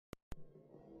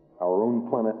Our own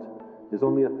planet is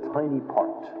only a tiny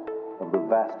part of the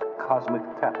vast cosmic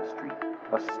tapestry,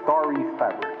 a starry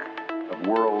fabric of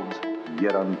worlds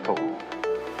yet untold.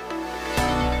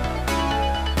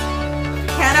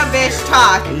 Cannabis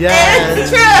talk. Yes. It's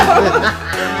true.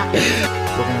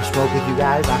 We're going to smoke with you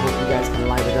guys. I hope you guys can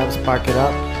light it up, spark it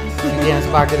up. If you can't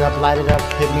spark it up, light it up,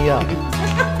 hit me up. Okay.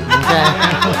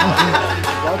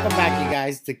 Welcome back, you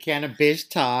guys, to Cannabis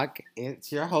Talk.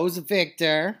 It's your host,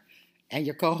 Victor, and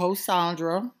your co-host,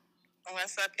 Sandra.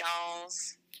 What's up,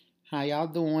 y'alls? How y'all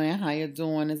doing? How you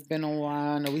doing? It's been a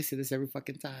while. I know we see this every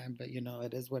fucking time, but, you know,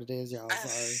 it is what it is, y'all.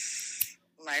 Sorry.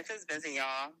 Life is busy,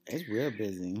 y'all. It's real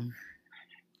busy.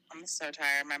 I'm so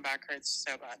tired. My back hurts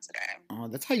so bad today. Oh,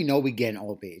 that's how you know we getting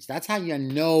old, bitch. That's how you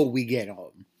know we getting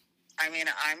old. I mean,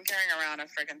 I'm carrying around a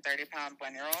freaking 30-pound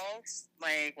 1-year-old.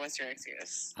 Like, what's your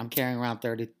excuse? I'm carrying around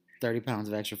 30 pounds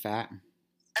of extra fat.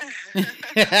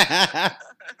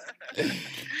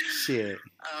 Shit.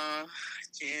 Oh,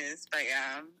 jeez. But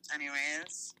yeah,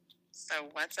 anyways. So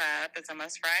what's up? It's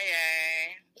almost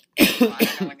Friday. Well, I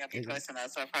don't know when you'll be posting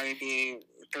that, so it'll probably be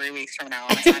 3 weeks from now.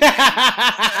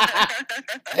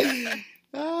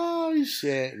 Oh,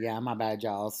 shit. Yeah, my bad,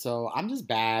 y'all. So I'm just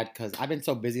bad because I've been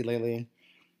so busy lately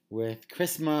with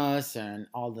Christmas and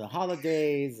all the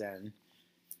holidays and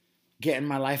getting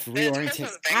my life reoriented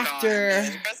after.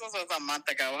 Christmas was a month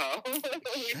ago, ho.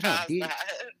 Shut up, dude.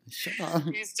 Shut up.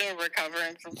 You still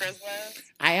recovering from Christmas?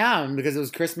 I am, because it was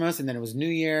Christmas and then it was New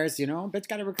Year's, you know, bitch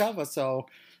gotta recover. So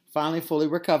finally fully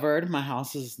recovered. My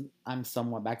house is, I'm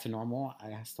somewhat back to normal.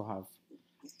 I still have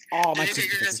all my Did you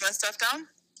take your Christmas stuff down?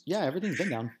 Yeah, everything's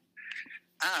been down.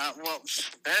 Well,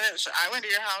 bitch, I went to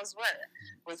your house, what?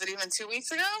 Was it even 2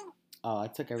 weeks ago? Oh, I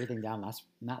took everything down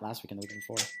not last weekend, the weekend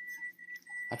before.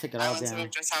 I took it all I went down. to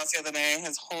Victor's house the other day.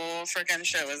 His whole freaking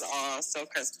shit was all still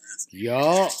Christmas.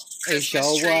 Yo, Christmas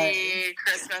show tree, what?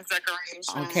 Christmas decorations.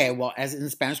 Okay, well, as in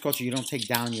Spanish culture, you don't take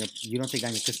down your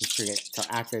Christmas tree until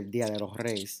after Dia de los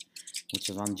Reyes, which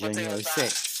is on January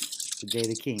 6th, the Day of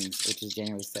the Kings, which is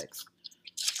January 6th.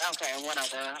 Okay,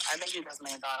 whatever. I think you just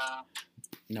made that up.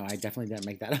 No, I definitely didn't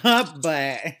make that up,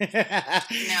 but... No,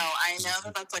 I know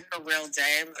that that's like a real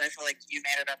day, but I feel like you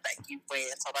made it up that you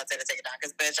wait until that day to take it down.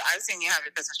 Because, bitch, I've seen you have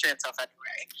your Christmas tree until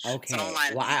February. Okay. So don't lie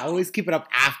to well, me. I always keep it up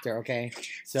after, okay?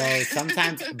 So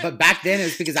sometimes... but back then,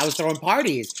 it's because I was throwing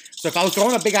parties. So if I was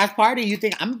throwing a big-ass party, you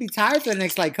think, I'm going to be tired for the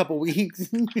next, like, couple weeks.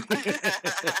 Then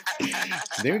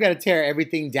we got to tear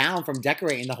everything down from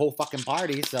decorating the whole fucking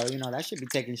party. So, you know, that should be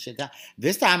taking shit down.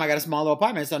 This time, I got a small little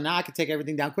apartment, so now I can take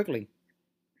everything down quickly.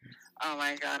 Oh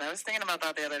my god, I was thinking about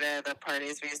that the other day, the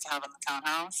parties we used to have in the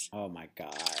townhouse. Oh my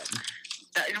god.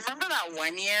 You remember that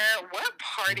one year? What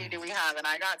party did we have? And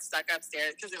I got stuck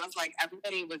upstairs because it was like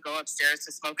everybody would go upstairs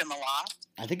to smoke in the loft.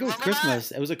 I think it was Christmas.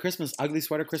 That? It was a Christmas, ugly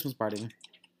sweater Christmas party.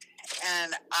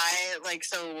 And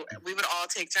so we would all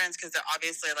take turns because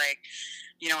obviously, like,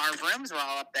 you know, our rooms were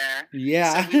all up there.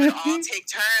 Yeah. So we would all take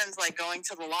turns, like, going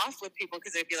to the loft with people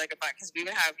because it'd be like because we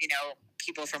would have, you know,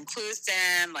 people from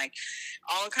Clewiston, like,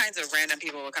 all kinds of random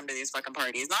people would come to these fucking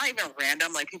parties. Not even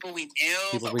random, like, people we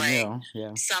knew,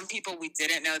 yeah. Some people we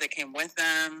didn't know that came with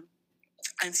them.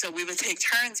 And so we would take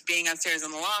turns being upstairs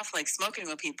in the loft, like smoking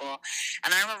with people.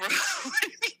 And I remember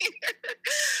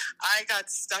I got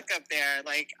stuck up there.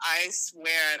 Like, I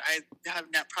swear, I have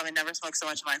probably never smoked so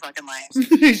much in my fucking life.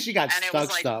 She got and stuck. And it was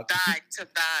like back to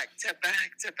back to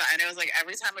back to back. And it was like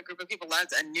every time a group of people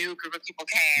left, a new group of people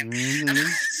came. Mm-hmm. And it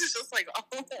was just like, oh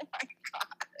my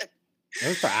God. It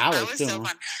was for hours, That was too. so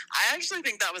fun. I actually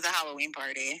think that was a Halloween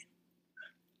party.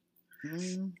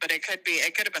 But it could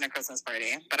have been a Christmas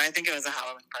party, but I think it was a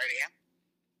Halloween party.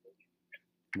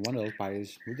 One of those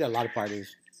parties. We did a lot of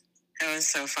parties. It was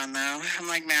so fun, though. I'm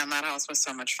like, man, that house was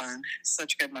so much fun.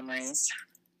 Such good memories.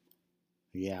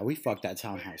 Yeah, we fucked that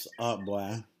townhouse up,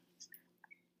 boy.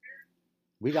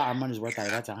 We got our money's worth out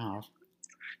of that townhouse.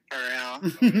 For real.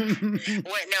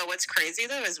 What's crazy,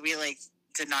 though, is we, like,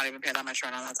 did not even pay that much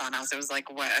rent on that townhouse. It was, like,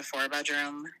 a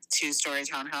 4-bedroom, 2-story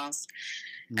townhouse.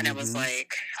 And it was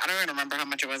like, I don't even remember how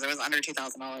much it was. It was under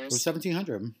 $2,000. It was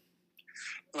 $1,700.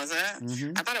 Was it?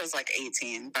 Mm-hmm. I thought it was like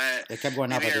 $18,000, but it kept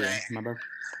going up every year. Remember?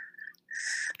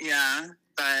 Yeah,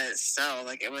 but still,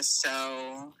 like, it was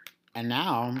so. And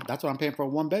now that's what I'm paying for a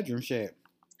 1-bedroom shit.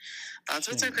 That's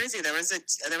what's so crazy. There was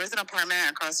an apartment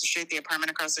across the street. The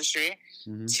apartment across the street,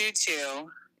 2-2,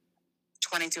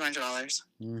 $2,200.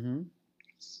 Mm-hmm.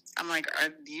 I'm like,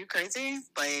 are you crazy?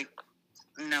 Like,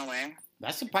 no way.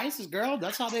 That's the prices, girl.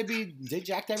 That's how they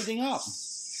jacked everything up.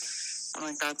 I'm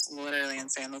like, that's literally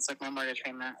insane. That's like my mortgage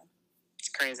payment. It's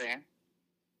crazy.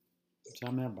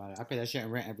 Tell me about it. I pay that shit in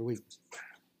rent every week.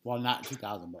 Well, not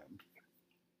 $2,000, but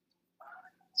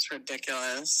it's It's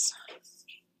ridiculous.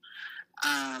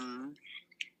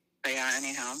 But yeah,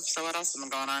 anyhow. So what else has been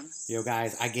going on? Yo,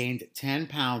 guys, I gained 10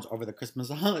 pounds over the Christmas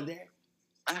holiday.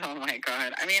 Oh my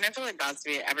god. I mean, I feel like that's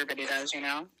what everybody does, you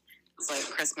know? It's like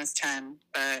Christmas 10,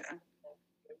 but...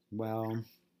 Well,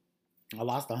 I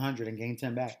lost 100 and gained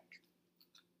 10 back.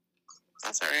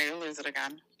 That's alright, you'll lose it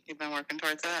again. You've been working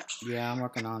towards that? Yeah, I'm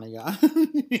working on it, y'all.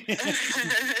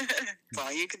 That's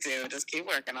all you could do. Just keep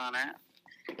working on it.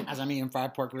 As I'm eating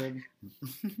fried pork rib.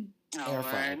 Oh, Air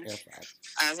fried.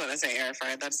 I was going to say air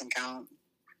fried. That doesn't count.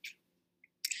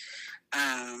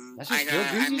 That's just still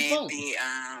greasy as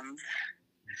fuck.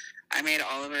 I made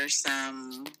Oliver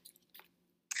some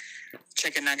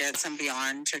chicken nuggets, some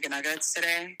Beyond chicken nuggets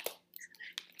today.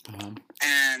 Uh-huh.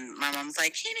 And my mom's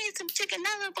like, he needs some chicken.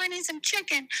 That little boy needs some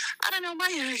chicken. I don't know why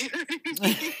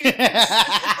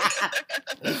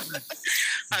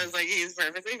I was like, he's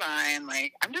perfectly fine.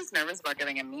 Like, I'm just nervous about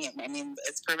getting him meat. I mean,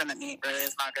 it's proven that meat really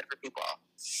is not good for people.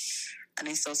 And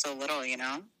he's still so little, you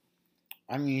know?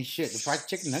 I mean, shit, the price of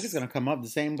chicken nuggets gonna come up the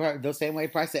same way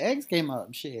price of eggs came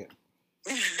up. Shit.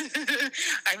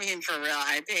 I mean, for real,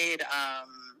 I think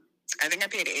I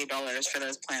paid $8 for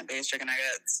those plant-based chicken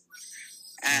nuggets.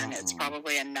 And it's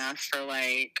probably enough for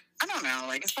like, I don't know,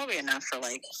 like it's probably enough for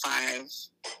like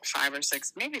five or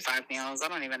six, maybe 5 meals. I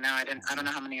don't even know. I don't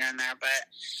know how many are in there, but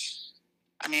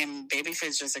I mean, baby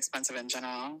food's just expensive in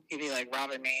general. He'd be like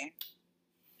robbing me.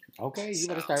 Okay, you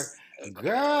better start,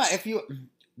 girl. If you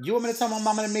want me to tell my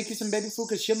mama to make you some baby food,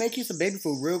 cause she'll make you some baby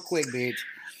food real quick, bitch.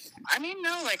 I mean,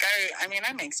 no, like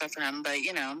I make stuff for him, but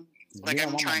you know, like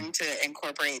I'm trying to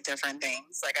incorporate different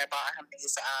things. Like I bought him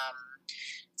these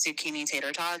zucchini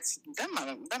tater tots.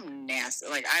 Them nasty.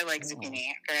 Like I like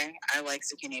zucchini, okay? I like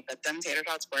zucchini, but them tater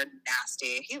tots were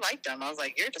nasty. He liked them. I was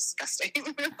like, you're disgusting.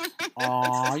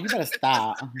 Aw, you better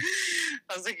stop.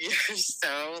 I was like, you're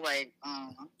so like,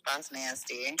 that's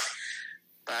nasty.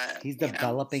 But he's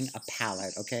developing a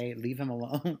palate, okay? Leave him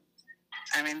alone.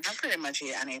 I mean, I pretty much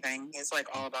eat anything. He's like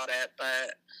all about it,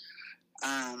 but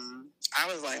I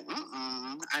was like,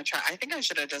 I think I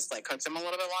should have just like cooked them a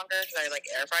little bit longer because I like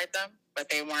air fried them, but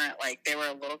they weren't like, they were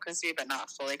a little crispy, but not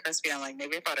fully crispy. I'm like,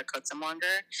 maybe if I would have cooked them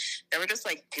longer, they were just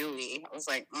like gooey. I was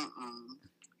like,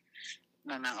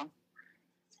 no, not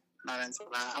into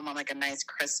that. I want like a nice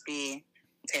crispy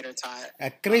tater tot.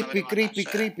 A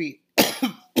creepy.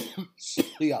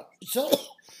 Yeah. So,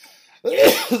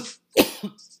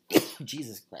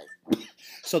 Jesus Christ.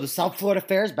 So the South Florida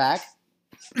Fair is back.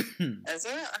 Is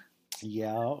it?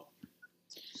 Yeah.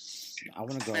 I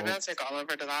want to go. Maybe I'll take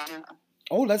Oliver to that.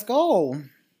 Oh, let's go.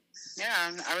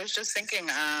 Yeah, I was just thinking,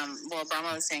 well,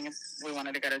 Brahma was saying if we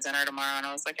wanted to go to dinner tomorrow, and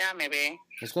I was like, yeah, maybe.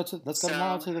 Let's go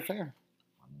tomorrow to the fair.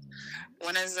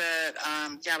 When is it?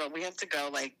 Yeah, but we have to go,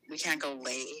 like, we can't go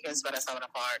late. He goes to bed at 7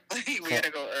 o'clock. We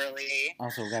gotta go early.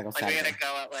 Also, we gotta go like, Saturday. We gotta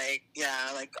go at, like,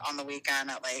 like, on the weekend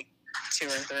at, like, 2 or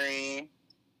 3.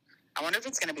 I wonder if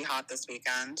it's gonna be hot this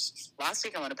weekend. Last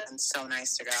weekend would have been so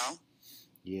nice to go.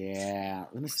 Yeah.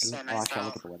 Let me see. So I nice can't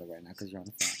look at the weather right now because you're on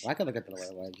the phone. Well, I can look at the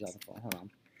weather while you're on the phone. Hold on.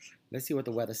 Let's see what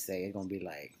the weather say. It's gonna be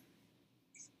like.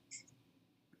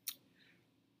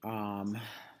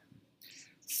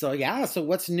 So yeah. So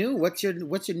what's new? What's your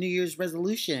New Year's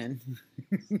resolution?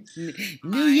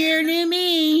 New Year, new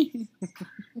me.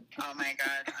 Oh my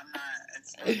God, I'm not.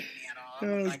 It's not me at all.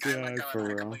 Oh, like I let God, go for of it a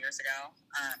real. couple years ago.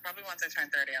 Probably once I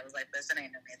turned 30, I was like, "This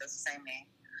ain't new me. This is the same me."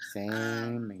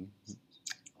 Same me.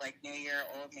 Like New Year,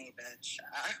 old me, bitch.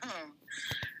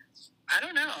 I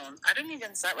don't know. I didn't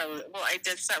even set. Well, I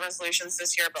did set resolutions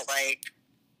this year, but like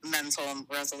mental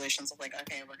resolutions of like,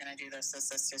 okay, we're gonna do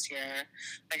this year.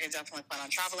 Like I definitely plan on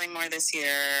traveling more this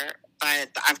year, but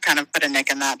I've kind of put a nick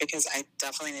in that because I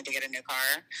definitely need to get a new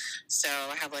car. So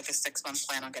I have like a 6-month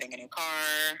plan on getting a new car.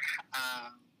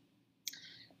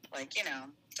 Like, you know,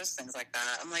 just things like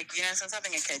that. I'm like, you know, since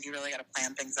having a kid, you really got to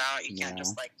plan things out. You can't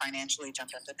just like financially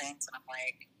jump into things. And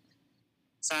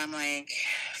I'm like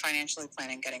financially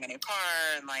planning getting a new car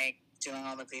and like doing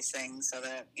all of these things so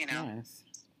that, you know. Nice.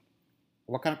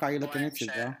 What kind of car are you looking into,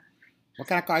 girl? What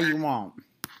kind of car you want?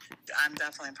 I'm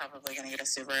definitely probably going to get a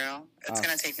Subaru. It's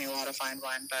going to take me a while to find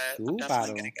one, but I'm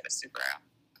definitely going to get a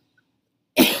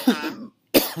Subaru.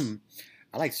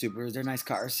 I like Subarus. They're nice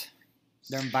cars.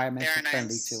 They're environmentally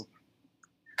friendly too.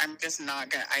 I'm just not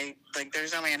gonna.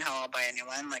 There's no way in hell I'll buy a new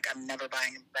one. Like, I'm never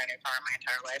buying a brand new car in my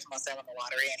entire life unless I win the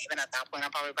lottery. And even at that point,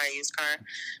 I'll probably buy a used car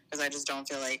because I just don't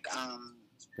feel like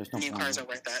new cars are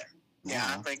worth it.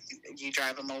 Yeah, like you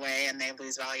drive them away and they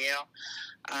lose value.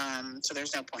 So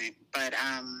there's no point. But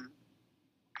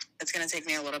it's going to take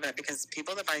me a little bit because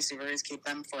people that buy Subarus keep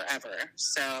them forever.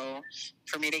 So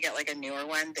for me to get like a newer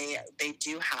one, they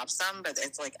do have some, but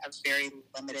it's like a very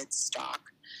limited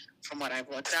stock from what I've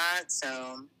looked at.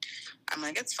 So I'm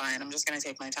like, it's fine. I'm just going to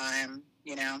take my time,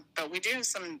 you know. But we do have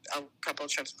a couple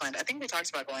of trips planned. I think we talked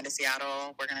about going to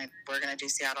Seattle. We're gonna do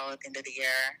Seattle at the end of the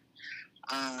year.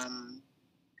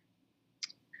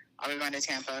 I'll be going to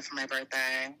Tampa for my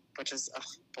birthday, which is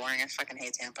boring. I fucking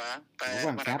hate Tampa, but We're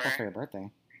going to whatever. Tampa for your birthday.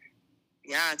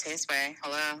 Yeah, Tasteway.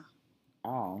 Hello.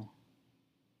 Oh.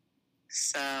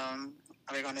 So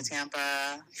I'll be going to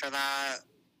Tampa for that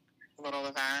little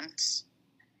event.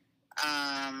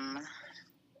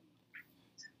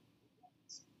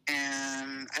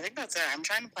 And I think that's it. I'm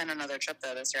trying to plan another trip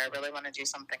though this year. I really want to do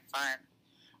something fun.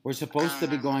 We're supposed to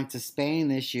be going to Spain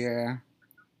this year.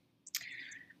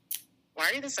 Why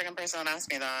are you the second person that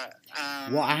asked me that?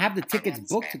 Well, I have the tickets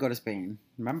booked to go to Spain.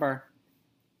 Remember?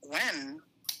 When?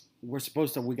 We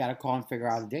got to call and figure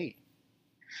out a date.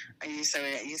 You said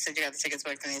you got the tickets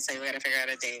booked, and you said we got to figure out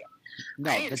a date.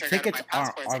 No, the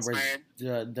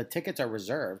tickets are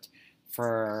reserved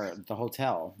for the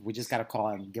hotel. We just got to call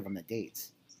and give them the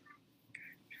dates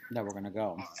that we're gonna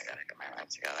go. Oh, I gotta get my life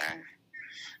together.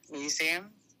 Will you see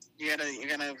him? You're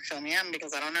gonna fill me in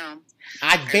because I don't know.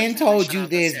 I've been told you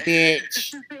this,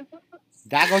 bitch.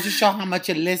 That goes to show how much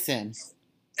you listen.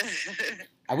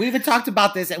 We even talked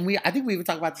about this, and I think we even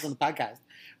talked about this on the podcast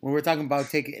when we were talking about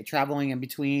traveling in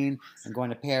between and going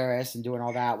to Paris and doing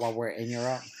all that while we're in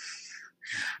Europe.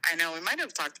 I know we might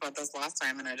have talked about this last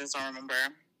time, and I just don't remember.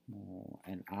 Oh,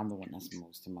 and I'm the one that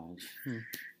smokes too much.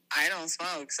 I don't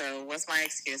smoke, so what's my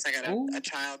excuse? I got a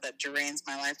child that drains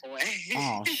my life away.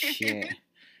 Oh shit,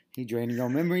 he draining your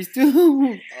memories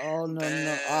too. Oh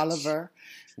no, Oliver,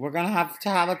 we're gonna have to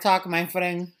have a talk, my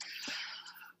friend.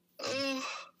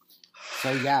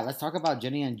 So yeah, let's talk about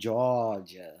Ginny and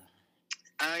George.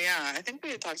 Oh yeah, I think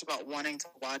we had talked about wanting to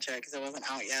watch it because it wasn't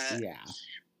out yet. Yeah.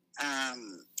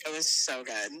 It was so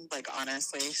good. Like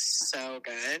honestly, so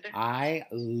good. I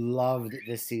loved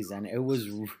this season. It was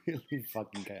really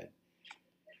fucking good.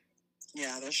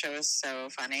 Yeah, the show is so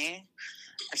funny.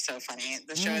 Or so funny.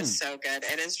 The show is so good.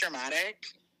 It is dramatic,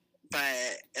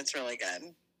 but it's really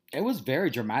good. It was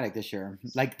very dramatic this year.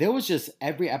 Like there was just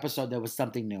every episode there was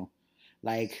something new.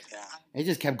 Like it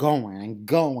just kept going and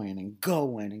going and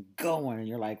going and going, and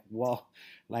you're like, well,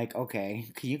 like okay,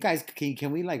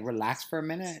 can we like relax for a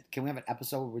minute? Can we have an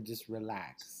episode where we just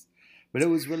relax? But it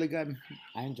was really good.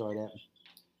 I enjoyed it.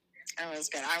 It was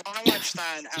good. I want to watch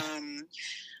that.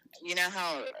 You know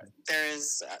how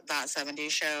there's that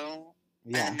 70s show,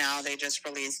 and now they just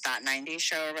released that 90s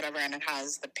show or whatever, and it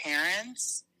has the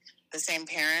same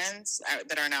parents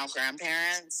that are now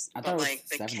grandparents, but like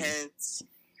the 70s. Kids.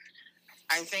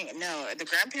 I think no, the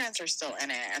grandparents are still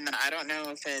in it, and then I don't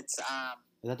know if it's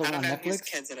is that the one on Netflix? Whose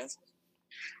kids it is.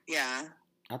 Yeah.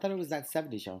 I thought it was that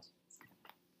 70s show.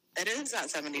 It is that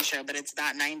 70s show, but it's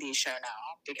that 90s show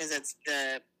now because it's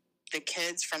the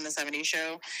kids from the 70s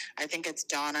show. I think it's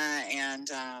Donna and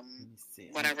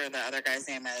whatever the other guy's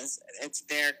name is. It's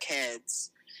their kids,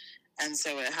 and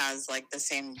so it has like the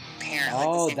same parent.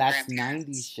 Oh, like the same that's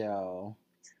 90s show.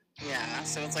 Yeah,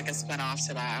 so it's like a spinoff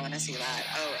to that. I want to see that.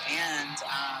 Oh, and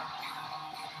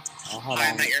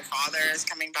I Met Your Father is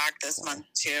coming back this month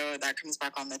too. That comes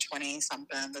back on the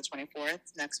 20-something, the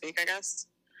 24th next week, I guess.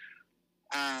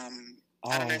 I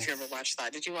don't know if you ever watched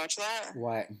that. Did you watch that?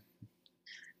 What?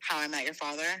 How I Met Your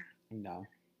Father? No.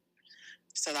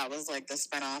 So that was like the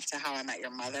spinoff to How I Met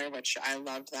Your Mother, which I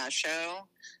loved that show.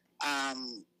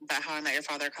 But How I Met Your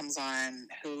Father comes on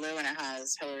Hulu, and it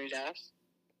has Hilary Duff.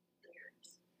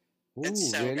 Ooh,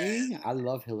 it's so really? Good. I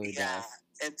love Hilary Duff.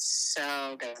 It's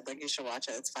so good. Like, you should watch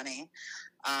it. It's funny.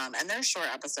 And they're short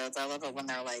episodes. I love it when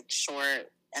they're, like,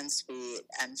 short and sweet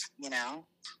and, you know.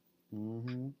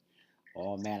 Mm-hmm.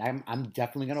 Oh, man. I'm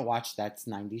definitely going to watch that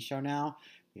 90s show now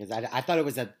because I thought it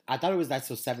was that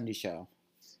 70s show.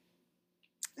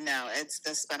 No, it's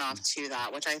the spinoff to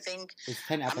that, which I think... It's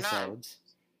 10 episodes.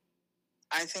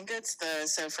 I think it's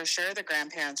so for sure the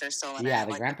grandparents are still in it. Yeah,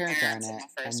 the grandparents are in it.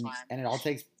 And it all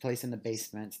takes place in the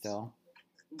basement still.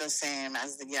 The same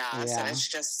as so it's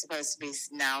just supposed to be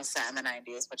now set in the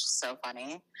 90s, which is so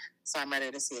funny. So I'm ready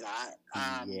to see that.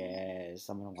 Yes,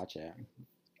 I'm going to watch it.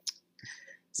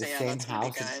 The same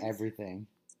house and everything.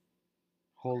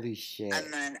 Holy shit.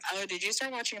 And then, did you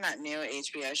start watching that new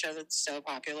HBO show that's so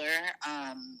popular?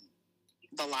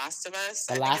 The Last of Us?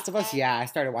 The Last of Us? Yeah, I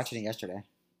started watching it yesterday.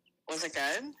 Was it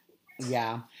good?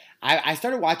 Yeah. I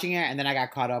started watching it, and then I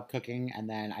got caught up cooking, and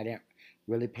then I didn't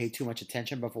really pay too much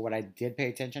attention, but for what I did pay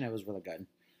attention, it was really good.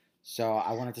 So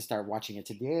I wanted to start watching it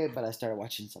today, but I started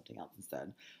watching something else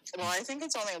instead. Well, I think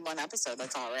it's only one episode.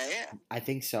 That's all right. I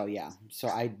think so, yeah. So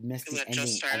I missed Because the it just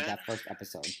ending started. of that first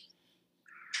episode.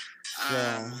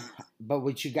 So, but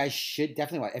what you guys should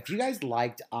definitely watch. If you guys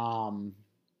liked,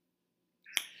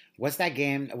 what's that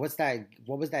game? What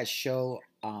was that show?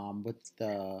 With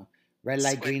the red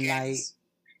light, Squid green light. Games.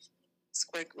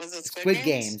 Was it Squid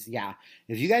Games? Yeah.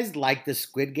 If you guys like the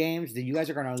Squid Games, then you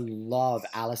guys are gonna love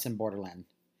Alice in Borderland.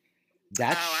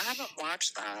 I haven't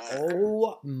watched that.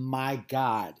 Oh my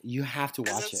god, you have to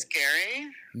watch it. Is it scary?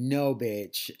 No,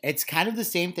 bitch. It's kind of the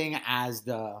same thing as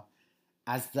the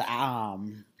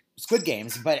Squid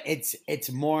Games, but it's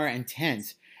more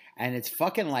intense and it's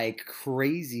fucking like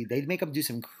crazy. They make them do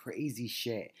some crazy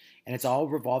shit, and it's all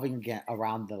revolving again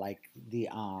around the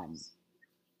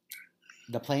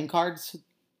playing cards.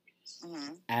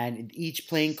 Mm-hmm. And each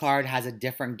playing card has a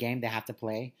different game they have to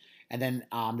play. And then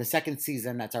the second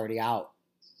season that's already out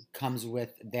comes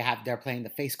with they're playing the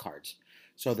face cards.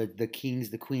 So the kings,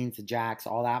 the queens, the jacks,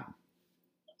 all that.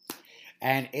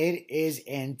 And it is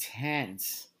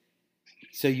intense.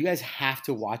 So you guys have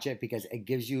to watch it because it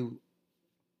gives you,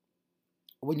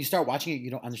 when you start watching it, you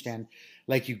don't understand.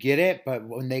 Like, you get it, but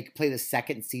when they play the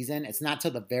second season, it's not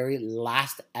till the very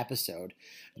last episode,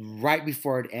 right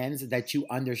before it ends, that you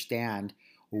understand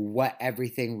what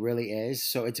everything really is.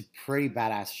 So it's a pretty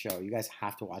badass show. You guys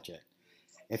have to watch it.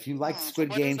 If you like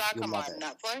Squid Games, you'll love it.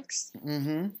 Netflix?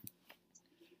 Mm-hmm.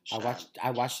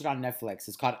 I watched it on Netflix.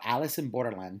 It's called Alice in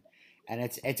Borderland, and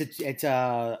it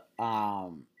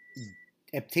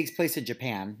takes place in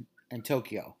Japan, in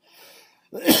Tokyo.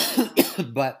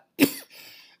 But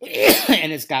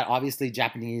and it's got obviously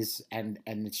Japanese and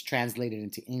it's translated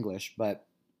into English, but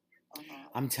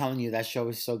I'm telling you, that show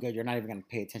is so good. You're not even going to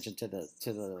pay attention to the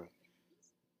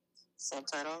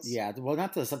subtitles. Yeah, well,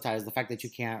 not to the subtitles. The fact that you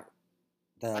can't,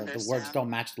 the words don't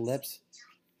match the lips.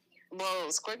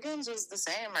 Well, Squid Games was the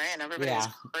same, right? And everybody's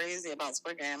crazy about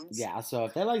Squid Games. Yeah, so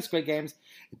if they like Squid Games,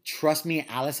 trust me,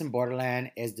 Alice in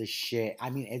Borderland is the shit. I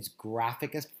mean, it's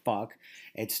graphic as fuck.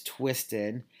 It's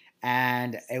twisted.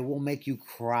 And it will make you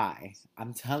cry.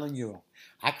 I'm telling you.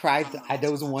 I cried.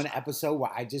 There was one episode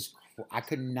where I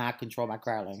could not control my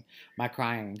crying.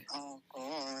 Oh,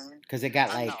 God. Because it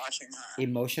got like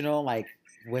emotional, like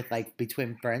with like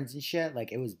between friends and shit.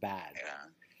 Like, it was bad. Yeah.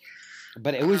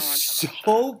 But it was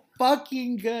so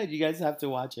fucking good. You guys have to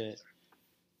watch it.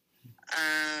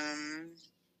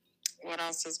 What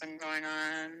else has been going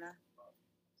on?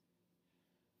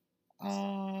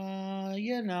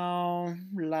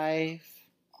 Life.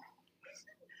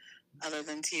 Other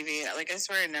than TV, like, I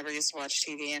swear I never used to watch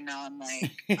TV, and now I'm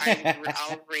like,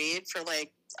 I'll read for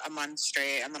like a month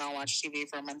straight, and then I'll watch TV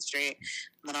for a month straight,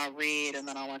 and then I'll read, and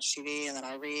then I'll watch TV, and then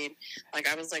I'll read. Like,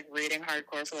 I was like reading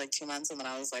hardcore for like 2 months, and then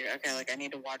I was like, okay, like I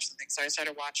need to watch something. So I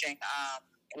started watching.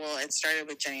 Well, it started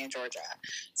with Jenny and Georgia.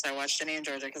 So I watched Jenny and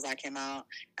Georgia because that came out.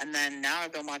 And then now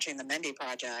I've been watching The Mindy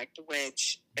Project,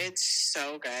 which it's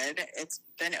so good. It's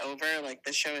been over. Like,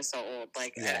 the show is so old.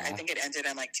 Like, I think it ended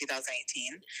in, like,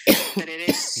 2018. But it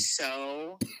is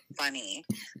so funny.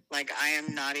 Like, I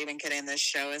am not even kidding. This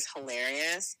show is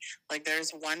hilarious. Like,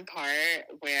 there's one part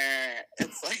where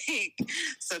it's like,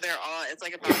 so it's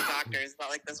like about doctors, about,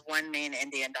 like, this one main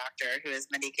Indian doctor who is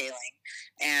Mindy Kaling.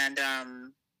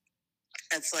 And,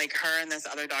 it's like her and this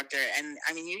other doctor, and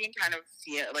I mean, you can kind of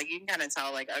feel, like, you can kind of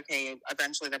tell, like, okay,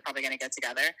 eventually they're probably going to get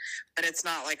together, but it's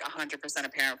not like 100%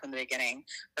 apparent from the beginning.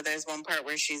 But there's one part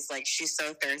where she's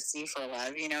so thirsty for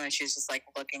love, and she's just like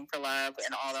looking for love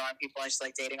and all the wrong people, and she's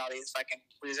like dating all these fucking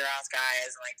loser ass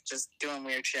guys and like just doing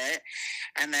weird shit.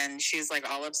 And then she's like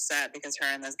all upset because her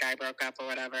and this guy broke up or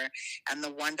whatever. And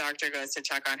the one doctor goes to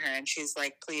check on her, and she's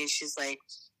like, please, she's like,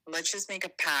 let's just make a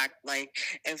pact. Like,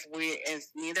 if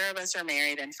neither of us are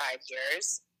married in 5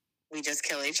 years, we just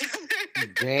kill each other.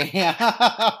 Damn.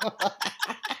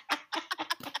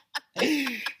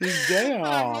 Damn.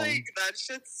 I'm like, that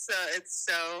shit's it's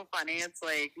so funny. It's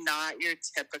like not your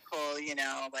typical,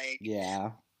 like,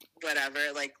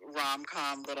 whatever, like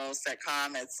rom-com little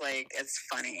sitcom. It's like, it's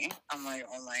funny. I'm like,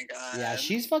 oh my God. Yeah,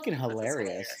 she's fucking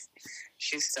hilarious.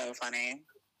 She's so funny.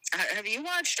 Have you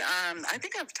watched, I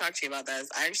think I've talked to you about this.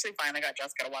 I actually finally got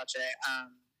Jessica to watch it.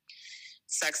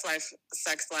 Sex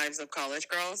Lives of College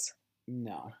Girls.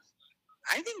 No.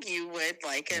 I think you would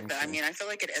like it, but I mean, I feel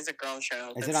like it is a girl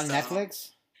show. Is it on Netflix?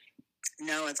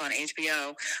 No, it's on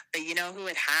HBO. But you know who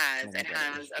it has? It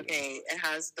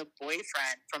has the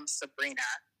boyfriend from Sabrina.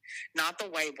 Not the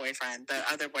white boyfriend, the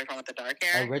other boyfriend with the dark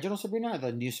hair. Original Sabrina or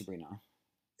the new Sabrina?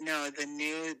 No, the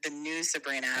new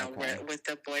Sabrina Okay. with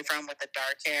the boyfriend with the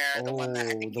dark hair, the one that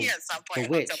I Oh, think he at some the point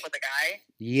hooked up witch. with a guy.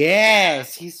 Yeah,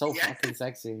 Yes, he's so yeah, fucking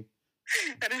sexy.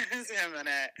 it has him in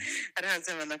it. It has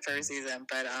him in the first season,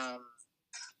 but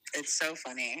it's so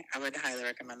funny. I would highly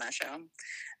recommend that show.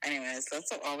 Anyways,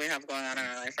 that's all we have going on in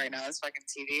our life right now is fucking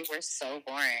TV. We're so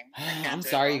boring. I can't I'm do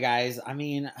sorry, it. guys. I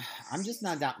mean, I'm just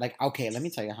not down. Like, okay, let me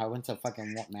tell you how I went to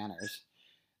fucking What Manners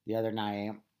the other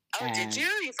night. Oh, did you?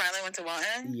 You finally went to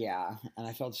Walton? Yeah, and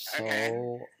I felt so Okay.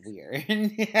 weird.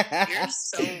 You're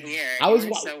so weird. I was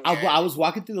so weird. I was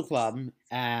walking through the club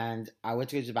and I went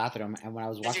to use the bathroom, and when I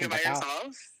was Did you walking go by back out,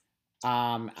 yourself?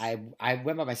 I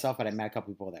went by myself, but I met a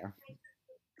couple people there,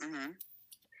 Mm-hmm.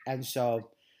 and so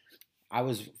I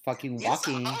was fucking You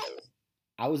walking. saw-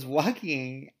 I was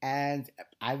walking, and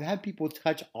I've had people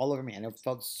touch all over me, and it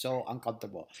felt so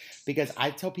uncomfortable because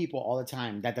I tell people all the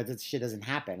time that this shit doesn't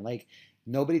happen. Like,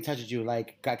 nobody touches you,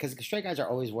 like, because straight guys are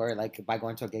always worried, like, by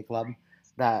going to a gay club,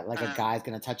 that like a guy's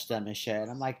gonna touch them and shit. And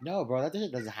I'm like, no, bro, that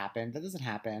shit doesn't happen. That doesn't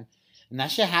happen. And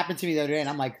that shit happened to me the other day, and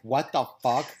I'm like, what the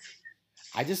fuck?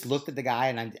 I just looked at the guy,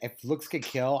 and if looks could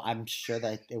kill, I'm sure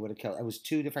that it would have killed. It was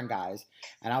two different guys,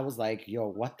 and I was like, yo,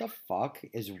 what the fuck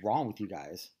is wrong with you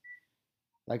guys?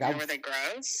 Like, were they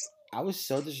gross? I was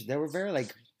so they were very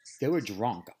like they were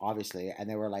drunk, obviously, and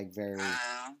they were like very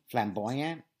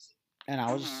flamboyant. And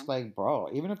I was just like, bro,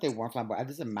 even if they weren't flamboyant, it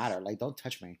doesn't matter. Like, don't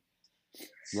touch me.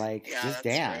 Like, Yeah, just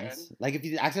that's dance. rude. Like, if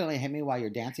you accidentally hit me while you're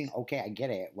dancing, okay, I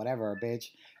get it. Whatever, bitch.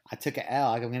 I took an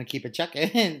L. Like, I'm gonna keep it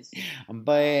chucking.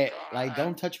 But like,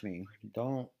 don't touch me.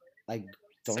 Don't like.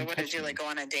 Don't. So what touch did you me. like go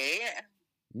on a date?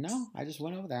 No, I just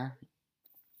went over there.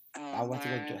 Oh, I went to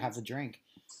Lord. go have a drink.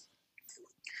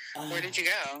 Where did you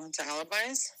go? To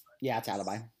Alibis? Yeah, it's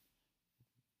Alibi.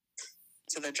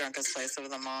 To the drunkest place of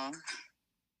them all.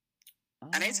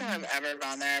 Anytime I've ever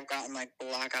gone there, I've gotten like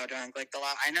blackout drunk. Like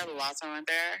I know the last time I went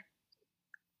there,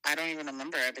 I don't even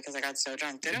remember it because I got so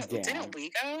drunk. Didn't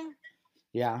we go?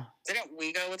 Yeah. Didn't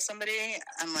we go with somebody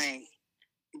and like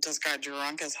just got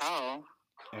drunk as hell?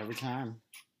 Every time.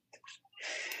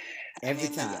 Every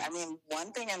time. I mean,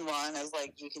 one thing in one is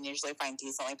like you can usually find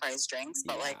decently priced drinks,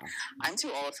 but like I'm too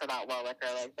old for that well liquor.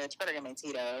 Like, bitch, better give me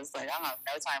Tito's. Like, I don't have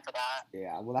no time for that.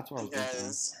 Yeah, well, that's what I was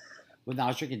drinking. Well, no, I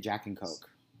was drinking Jack and Coke.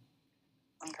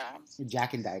 Okay.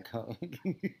 Jack and Diet Coke.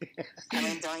 I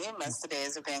mean, don't you miss the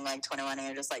days of being like 21 and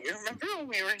you're just like, you remember when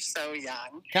we were so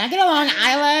young? Can I get a Long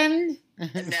Island?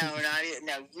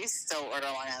 No, you still order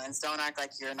Long Islands. Don't act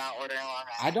like you're not ordering Long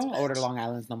Islands. I don't order Long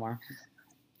Islands no more.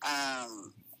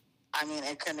 I mean,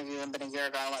 it couldn't have even been a year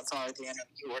ago. I went somewhere with you and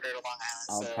you ordered a Long Island.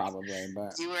 Oh, so probably,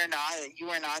 but you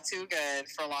were not too good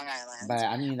for Long Island. But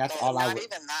I mean, that's all not even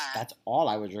that. That's all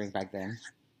I would drink back then.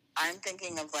 I'm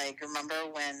thinking of like, remember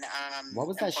when what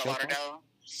was that show called?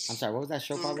 I'm sorry, what was that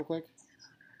show called real quick?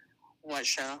 What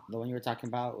show? The one you were talking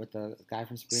about with the guy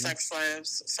from Sabrina?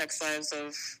 Sex Lives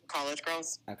of College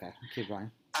Girls. Okay, keep going.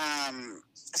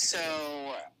 So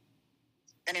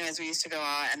anyways, we used to go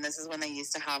out, and this is when they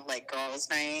used to have like girls'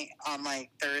 night on like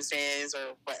Thursdays,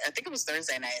 or what? I think it was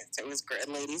Thursday nights. It was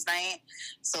ladies' night.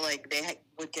 So like they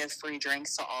would give free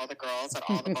drinks to all the girls at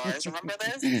all the bars. Remember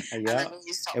this? Yeah. And then we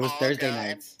used to it was all Thursday go,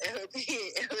 nights.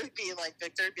 It would be like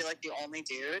Victor would be like the only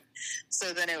dude.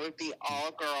 So then it would be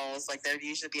all girls. Like there'd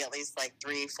usually be at least like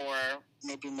 3, 4,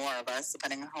 maybe more of us,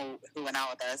 depending on who went out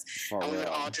with us. For and we real.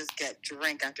 would all just get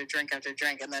drink after drink after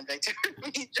drink, and then Victor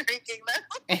would be drinking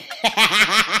them.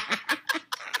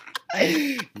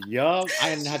 Yup, I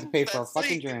didn't have to pay for a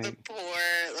fucking like drink.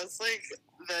 That's like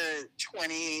the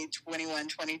 20, 21,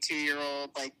 22-year-old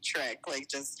like trick. Like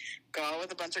just go out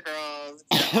with a bunch of girls,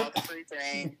 get all the free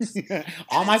drinks.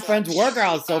 All my friends were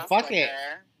girls, so fuck it.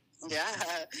 Yeah,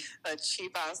 a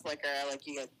cheap ass liquor, like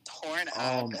you get torn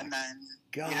up, and then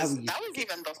God, that was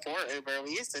even before Uber.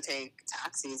 We used to take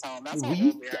taxis home. That's how we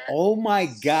old we are. Oh my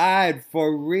God,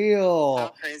 for real. How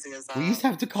crazy is that? We used to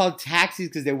have to call taxis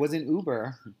because there wasn't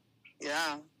Uber.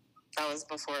 Yeah, that was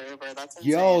before Uber. That's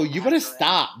insane. Yo, you better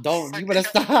stop. You better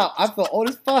stop. I feel old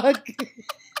as fuck.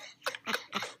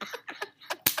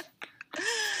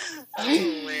 That's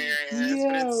hilarious,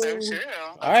 but it's so true.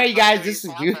 All right, you guys,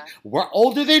 we're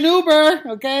older than Uber,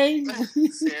 okay?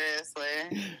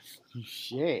 Seriously.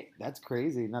 Shit, that's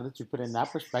crazy. Now that you put it in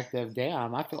that perspective,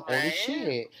 damn, I feel old as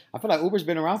shit. I feel like Uber's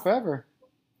been around forever.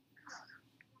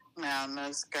 Man,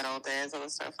 those good old days, it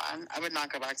was so fun. I would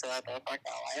not go back to that though. Fuck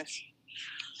that life.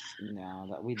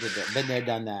 No, we did that. Been there,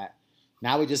 done that.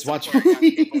 Now we just watch movies.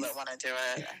 People that want to do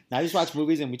it. Now we just watch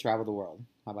movies and we travel the world.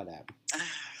 How about that?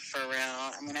 For real.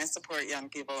 I mean, I support young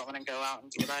people that want to go out and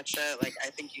do that shit. Like, I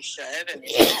think you should, and you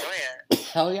should enjoy it.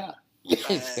 Hell yeah.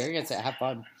 Experience it. Have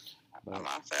fun. I'm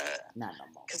off it. Not no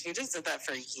more. Because we just did that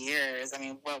for years. I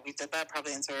mean, we did that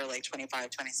probably until we were like 25,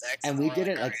 26. And we did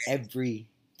it like every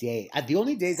day. The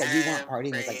only days that we weren't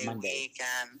partying was like Monday.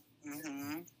 Weekend.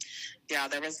 Mm-hmm. Yeah,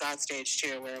 there was that stage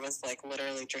too where it was like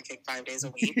literally drinking 5 days a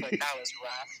week. Like that was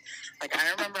rough. Like I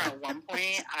remember at one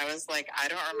point I was like, I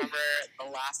don't remember the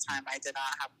last time I did not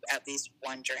have at least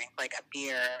one drink, like a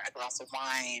beer, a glass of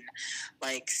wine,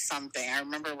 like something. I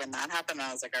remember when that happened,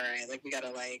 I was like, all right, like we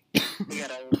gotta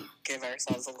give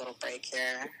ourselves a little break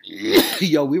here.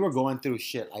 Yo, we were going through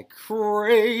shit like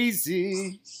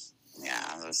crazy.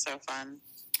 Yeah, it was so fun.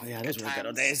 Oh, yeah, those were good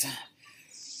old days.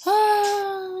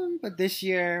 But this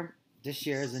year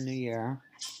is a new year.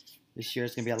 This year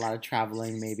is going to be a lot of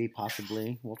traveling, maybe,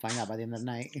 possibly. We'll find out by the end of the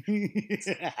night.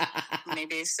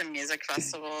 Maybe some music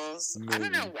festivals. Maybe. I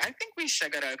don't know. I think we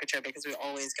should go to Okeechobee because we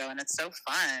always go, and it's so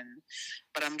fun.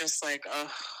 But I'm just like,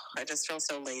 oh, I just feel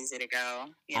so lazy to go.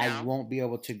 You know? I won't be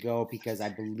able to go because I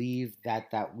believe that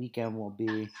weekend will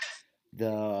be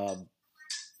the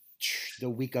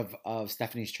week of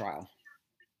Stephanie's trial.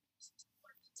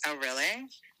 Oh, really?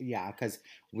 Yeah, because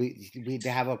they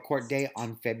have a court date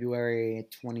on February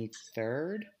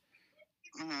 23rd,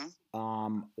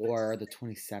 or the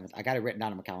 27th. I got it written down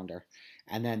on my calendar,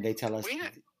 and then they tell us.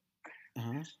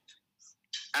 Oh,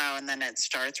 and then it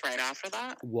starts right after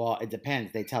that. Well, it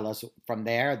depends. They tell us from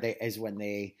there. Is when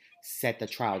they set the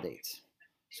trial dates.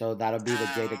 So that'll be the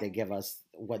day that they give us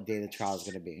what day the trial is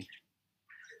going to be.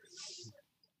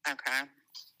 Okay.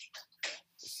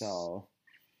 So.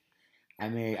 I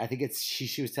mean, I think it's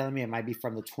she was telling me it might be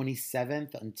from the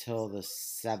 27th until the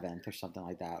 7th or something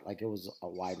like that. Like it was a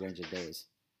wide range of days.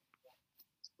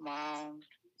 Wow.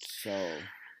 So.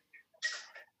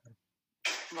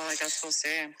 Well, I guess we'll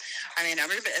see. I mean,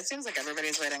 it seems like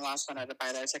everybody's waiting last minute to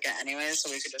buy their ticket anyway,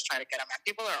 so we could just try to get them. And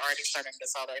people are already starting to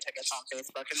sell their tickets on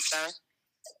Facebook and stuff,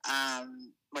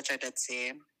 which I did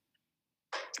see.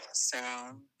 So.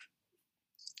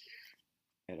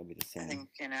 It'll be the same. I think,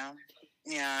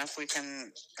 yeah, if we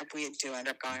do end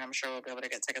up going, I'm sure we'll be able to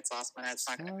get tickets last minute. It's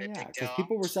not going to be a big deal. Because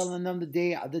people were selling them the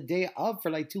day of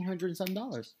for like $200 and some.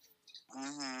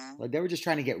 Mm-hmm. Like they were just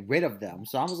trying to get rid of them.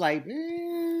 So I was like,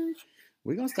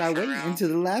 we're gonna start waiting until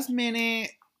the last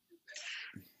minute.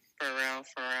 For real.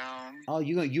 Oh,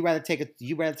 you rather take a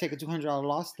 $200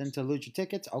 loss than to lose your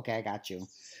tickets? Okay, I got you.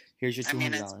 Here's your $200. I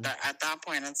mean, at that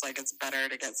point, it's like it's better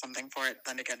to get something for it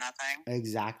than to get nothing.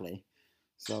 Exactly.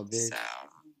 So,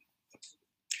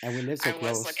 and we live so close. I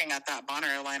was looking at that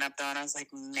Bonnaroo lineup though, and I was like,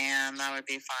 man, that would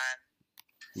be fun.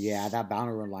 Yeah, that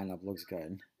Bonnaroo lineup looks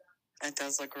good. It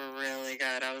does look really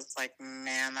good. I was like,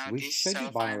 man, that would be so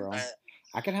fun. But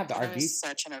I could have the RV. It's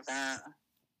such an event.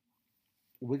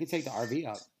 We could take the RV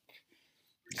up.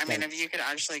 I mean, if you could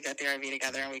actually get the RV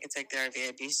together and we could take the RV,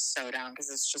 I'd be so down because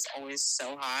it's just always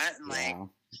so hot and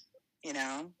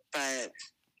But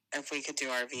if we could do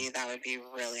RV, that would be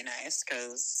really nice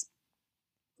because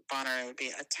Bonnaroo would be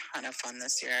a ton of fun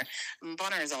this year.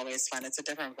 Bonnaroo is always fun. It's a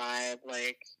different vibe.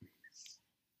 Like,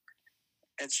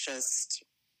 it's just,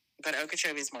 but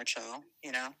Okeechobee is more chill,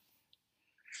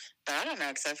 But I don't know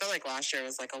because I feel like last year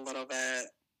was like a little bit.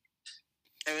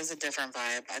 It was a different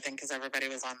vibe, I think, because everybody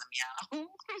was on the meow.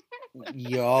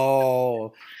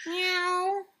 Yo,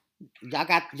 meow.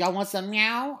 Y'all want some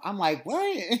meow? I'm like, what?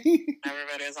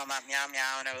 Everybody was on that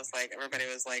meow, and it was like everybody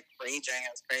was like raging. It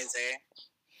was crazy.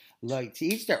 Look, to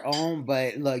each their own,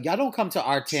 but look, y'all don't come to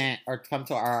our tent or come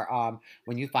to our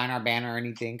when you find our banner or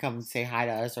anything, come say hi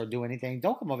to us or do anything.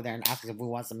 Don't come over there and ask us if we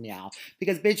want some meow.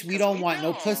 Because bitch, we don't want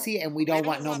no pussy and we don't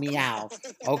want no meow.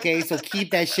 Okay, so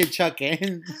keep that shit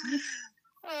chucking.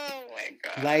 Oh my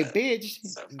god. Like, bitch,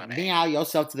 so meow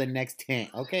yourself to the next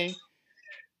tent, okay?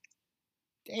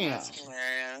 Damn. That's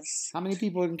hilarious. How many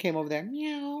people came over there?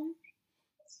 Meow.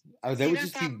 Or they would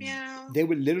just be meow. They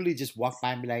would literally just walk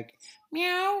by and be like,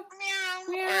 meow. Meow.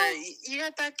 Or you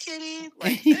got that kitty?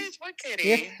 Like, bitch, what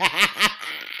kitty?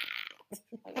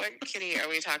 What kitty are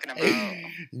we talking about?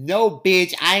 No,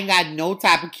 bitch. I ain't got no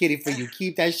type of kitty for you.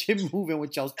 Keep that shit moving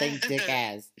with your stink dick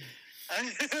ass.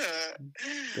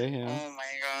 Damn. Oh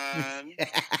my god.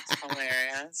 It's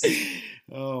hilarious.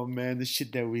 Oh man, the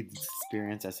shit that we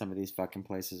experience at some of these fucking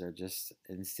places are just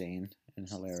insane and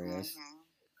hilarious.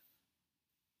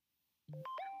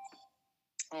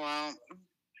 Well.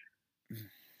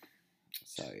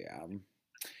 So yeah.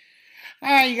 All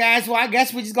right, you guys. Well, I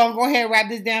guess we're just gonna go ahead and wrap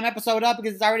this damn episode up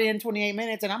because it's already in 28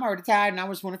 minutes, and I'm already tired, and I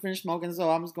just want to finish smoking. So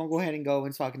I'm just gonna go ahead and go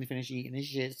and so I can finish eating this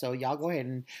shit. So y'all go ahead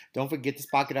and don't forget to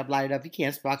spark it up, light it up. If you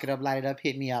can't spark it up, light it up,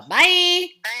 hit me up. Bye.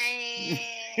 Bye.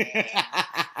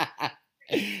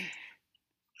 Oh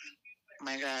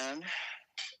my god, I'm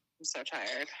so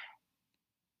tired.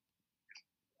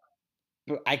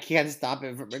 But I can't stop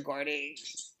it from recording.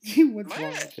 What's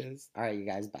wrong with this? All right, you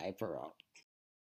guys, bye for real.